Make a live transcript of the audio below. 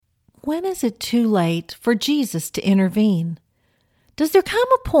when is it too late for Jesus to intervene? Does there come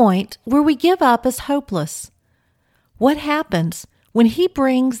a point where we give up as hopeless? What happens when He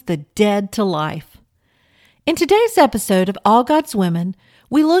brings the dead to life? In today's episode of All God's Women,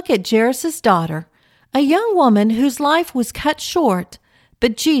 we look at Jairus' daughter, a young woman whose life was cut short,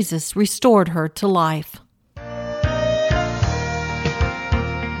 but Jesus restored her to life.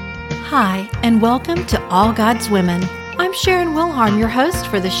 Hi, and welcome to All God's Women. I'm Sharon Wilharm, your host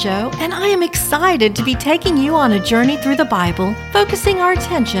for the show, and I am excited to be taking you on a journey through the Bible, focusing our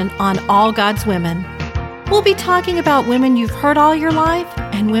attention on all God's women. We'll be talking about women you've heard all your life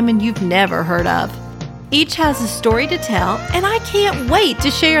and women you've never heard of. Each has a story to tell, and I can't wait to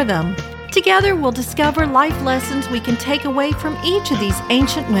share them. Together, we'll discover life lessons we can take away from each of these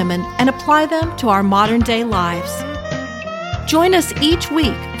ancient women and apply them to our modern-day lives. Join us each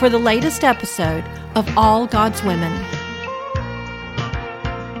week for the latest episode of All God's Women.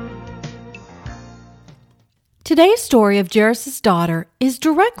 Today's story of Jairus' daughter is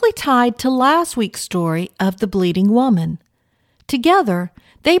directly tied to last week's story of the bleeding woman. Together,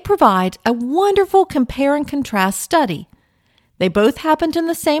 they provide a wonderful compare and contrast study. They both happened in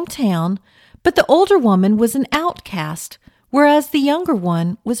the same town, but the older woman was an outcast, whereas the younger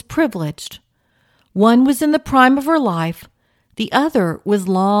one was privileged. One was in the prime of her life, the other was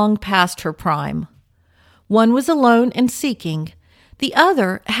long past her prime. One was alone and seeking, the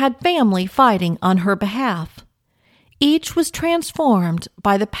other had family fighting on her behalf. Each was transformed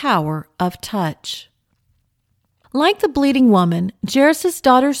by the power of touch. Like the bleeding woman, Jairus'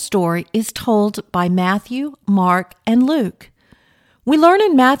 daughter's story is told by Matthew, Mark, and Luke. We learn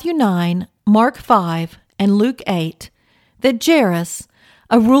in Matthew 9, Mark 5, and Luke 8 that Jairus,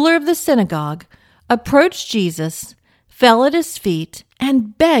 a ruler of the synagogue, approached Jesus, fell at his feet,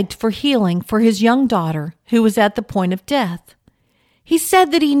 and begged for healing for his young daughter who was at the point of death. He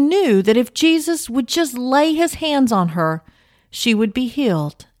said that he knew that if Jesus would just lay his hands on her, she would be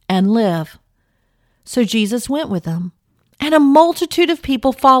healed and live. So Jesus went with them, and a multitude of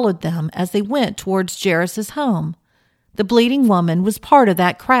people followed them as they went towards Jairus' home. The bleeding woman was part of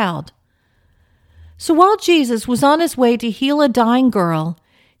that crowd. So while Jesus was on his way to heal a dying girl,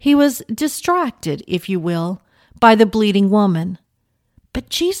 he was distracted, if you will, by the bleeding woman. But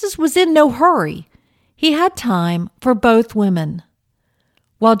Jesus was in no hurry. He had time for both women.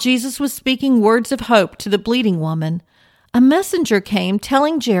 While Jesus was speaking words of hope to the bleeding woman, a messenger came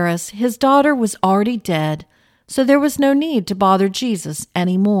telling Jairus his daughter was already dead, so there was no need to bother Jesus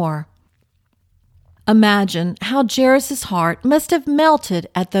anymore. Imagine how Jairus' heart must have melted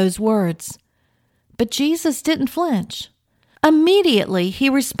at those words. But Jesus didn't flinch. Immediately he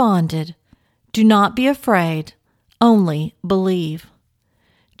responded, "Do not be afraid, only believe."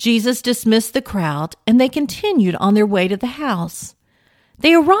 Jesus dismissed the crowd, and they continued on their way to the house.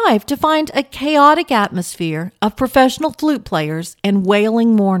 They arrived to find a chaotic atmosphere of professional flute players and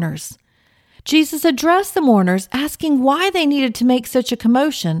wailing mourners. Jesus addressed the mourners, asking why they needed to make such a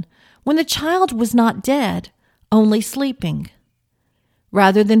commotion when the child was not dead, only sleeping.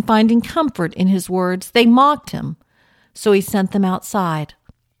 Rather than finding comfort in his words, they mocked him, so he sent them outside.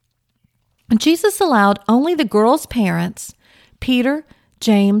 Jesus allowed only the girl's parents, Peter,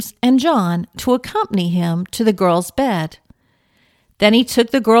 James, and John, to accompany him to the girl's bed. Then he took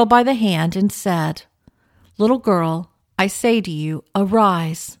the girl by the hand and said, "Little girl, I say to you,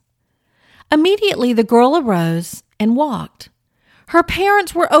 arise." Immediately the girl arose and walked. Her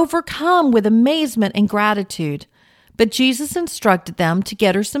parents were overcome with amazement and gratitude, but Jesus instructed them to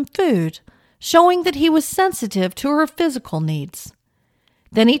get her some food, showing that he was sensitive to her physical needs.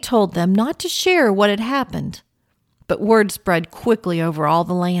 Then he told them not to share what had happened, but word spread quickly over all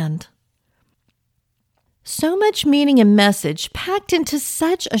the land. So much meaning and message packed into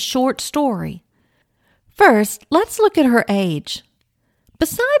such a short story. First, let's look at her age.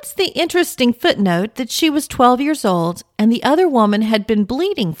 Besides the interesting footnote that she was 12 years old and the other woman had been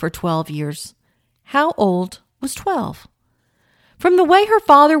bleeding for 12 years, how old was 12? From the way her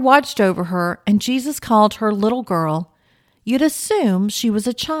father watched over her and Jesus called her little girl, you'd assume she was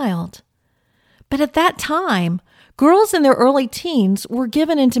a child. But at that time, girls in their early teens were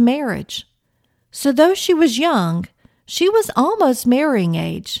given into marriage. So though she was young, she was almost marrying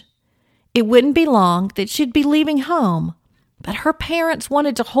age. It wouldn't be long that she'd be leaving home, but her parents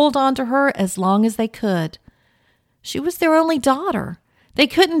wanted to hold on to her as long as they could. She was their only daughter. They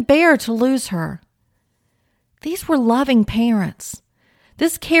couldn't bear to lose her. These were loving parents.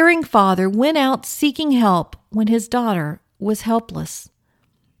 This caring father went out seeking help when his daughter was helpless.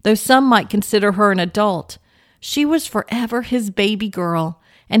 Though some might consider her an adult, she was forever his baby girl,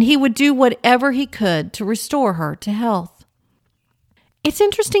 and he would do whatever he could to restore her to health. It's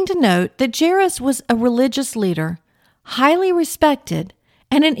interesting to note that Jairus was a religious leader, highly respected,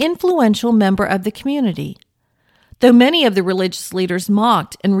 and an influential member of the community. Though many of the religious leaders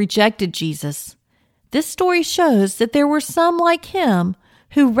mocked and rejected Jesus, this story shows that there were some like him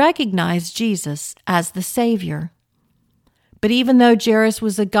who recognized Jesus as the Savior. But even though Jairus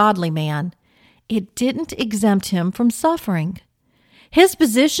was a godly man, it didn't exempt him from suffering. His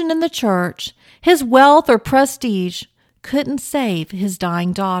position in the church, his wealth or prestige, couldn't save his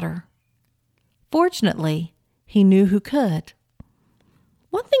dying daughter. Fortunately, he knew who could.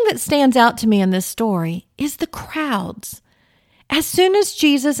 One thing that stands out to me in this story is the crowds. As soon as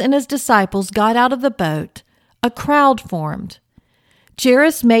Jesus and his disciples got out of the boat, a crowd formed.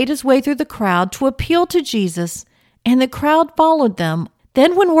 Jairus made his way through the crowd to appeal to Jesus, and the crowd followed them.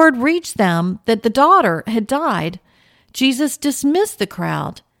 Then when word reached them that the daughter had died, Jesus dismissed the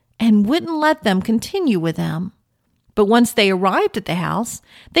crowd and wouldn't let them continue with him. But once they arrived at the house,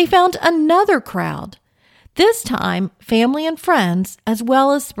 they found another crowd. This time, family and friends, as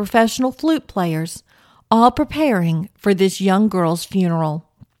well as professional flute players, all preparing for this young girl's funeral.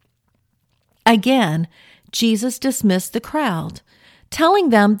 Again, Jesus dismissed the crowd, telling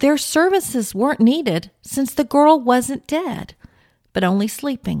them their services weren't needed since the girl wasn't dead, but only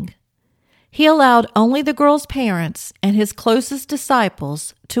sleeping. He allowed only the girl's parents and his closest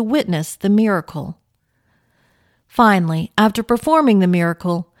disciples to witness the miracle. Finally, after performing the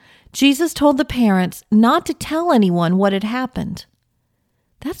miracle, Jesus told the parents not to tell anyone what had happened.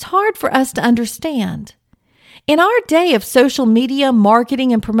 That's hard for us to understand. In our day of social media,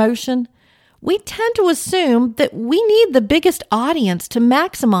 marketing, and promotion, we tend to assume that we need the biggest audience to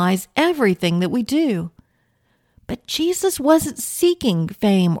maximize everything that we do. But Jesus wasn't seeking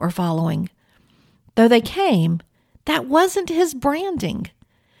fame or following. Though they came, that wasn't his branding.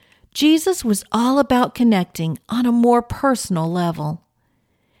 Jesus was all about connecting on a more personal level.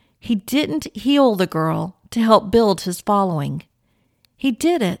 He didn't heal the girl to help build his following. He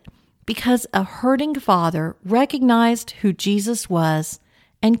did it because a hurting father recognized who Jesus was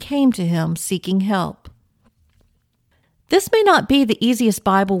and came to him seeking help. This may not be the easiest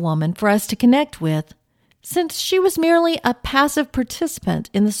Bible woman for us to connect with, since she was merely a passive participant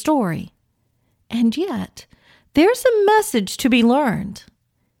in the story. And yet, there's a message to be learned.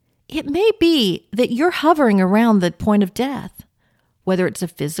 It may be that you're hovering around the point of death, whether it's a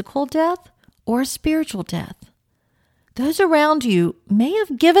physical death or a spiritual death. Those around you may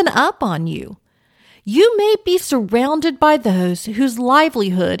have given up on you. You may be surrounded by those whose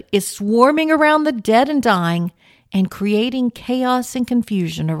livelihood is swarming around the dead and dying and creating chaos and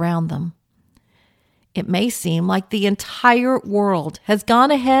confusion around them. It may seem like the entire world has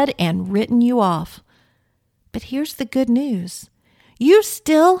gone ahead and written you off. But here's the good news. You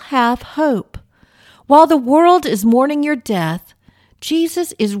still have hope. While the world is mourning your death,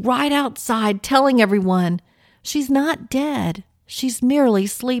 Jesus is right outside telling everyone, she's not dead, she's merely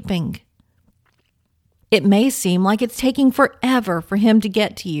sleeping. It may seem like it's taking forever for him to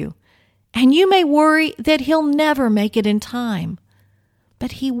get to you, and you may worry that he'll never make it in time.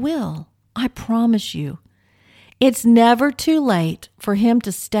 But he will, I promise you. It's never too late for him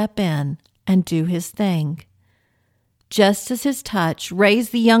to step in and do his thing. Just as his touch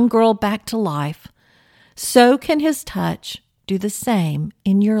raised the young girl back to life, so can his touch do the same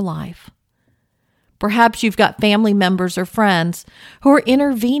in your life. Perhaps you've got family members or friends who are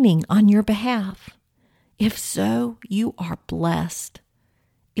intervening on your behalf. If so, you are blessed.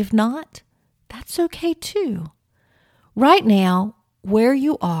 If not, that's okay too. Right now, where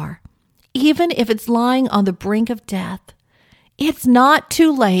you are, even if it's lying on the brink of death, it's not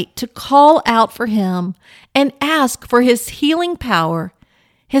too late to call out for him and ask for his healing power,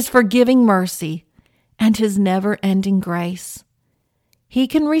 his forgiving mercy, and his never-ending grace. He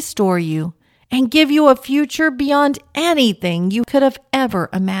can restore you and give you a future beyond anything you could have ever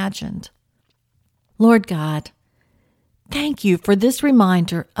imagined. Lord God, thank you for this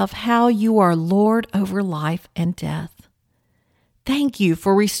reminder of how you are Lord over life and death. Thank you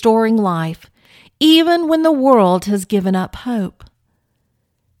for restoring life, even when the world has given up hope.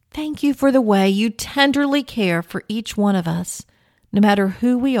 Thank you for the way you tenderly care for each one of us, no matter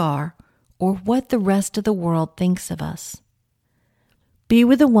who we are or what the rest of the world thinks of us. Be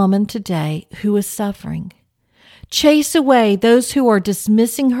with a woman today who is suffering. Chase away those who are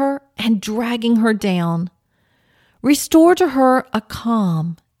dismissing her and dragging her down. Restore to her a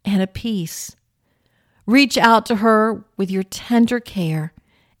calm and a peace. Reach out to her with your tender care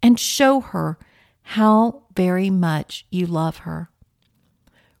and show her how very much you love her.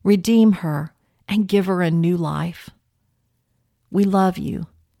 Redeem her and give her a new life. We love you.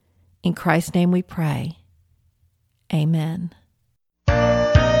 In Christ's name we pray. Amen.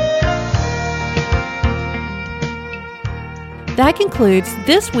 That concludes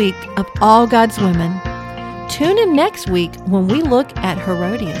this week of All God's Women. Tune in next week when we look at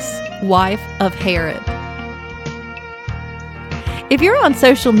Herodias, wife of Herod. If you're on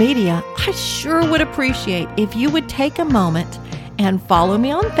social media, I sure would appreciate if you would take a moment and follow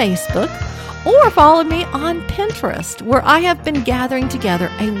me on Facebook or follow me on Pinterest, where I have been gathering together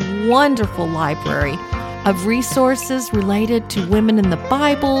a wonderful library of resources related to women in the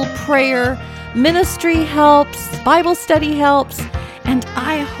Bible, prayer, ministry helps, Bible study helps, and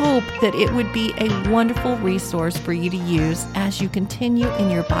I hope that it would be a wonderful resource for you to use as you continue in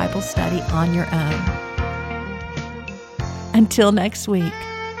your Bible study on your own. Until next week,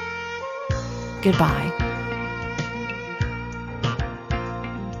 goodbye.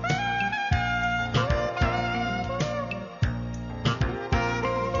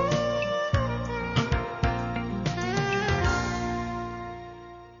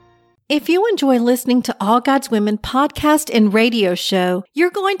 If you enjoy listening to All God's Women podcast and radio show, you're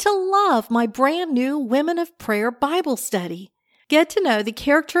going to love my brand new Women of Prayer Bible study. Get to know the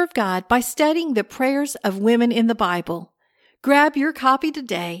character of God by studying the prayers of women in the Bible. Grab your copy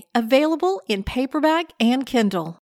today, available in paperback and Kindle.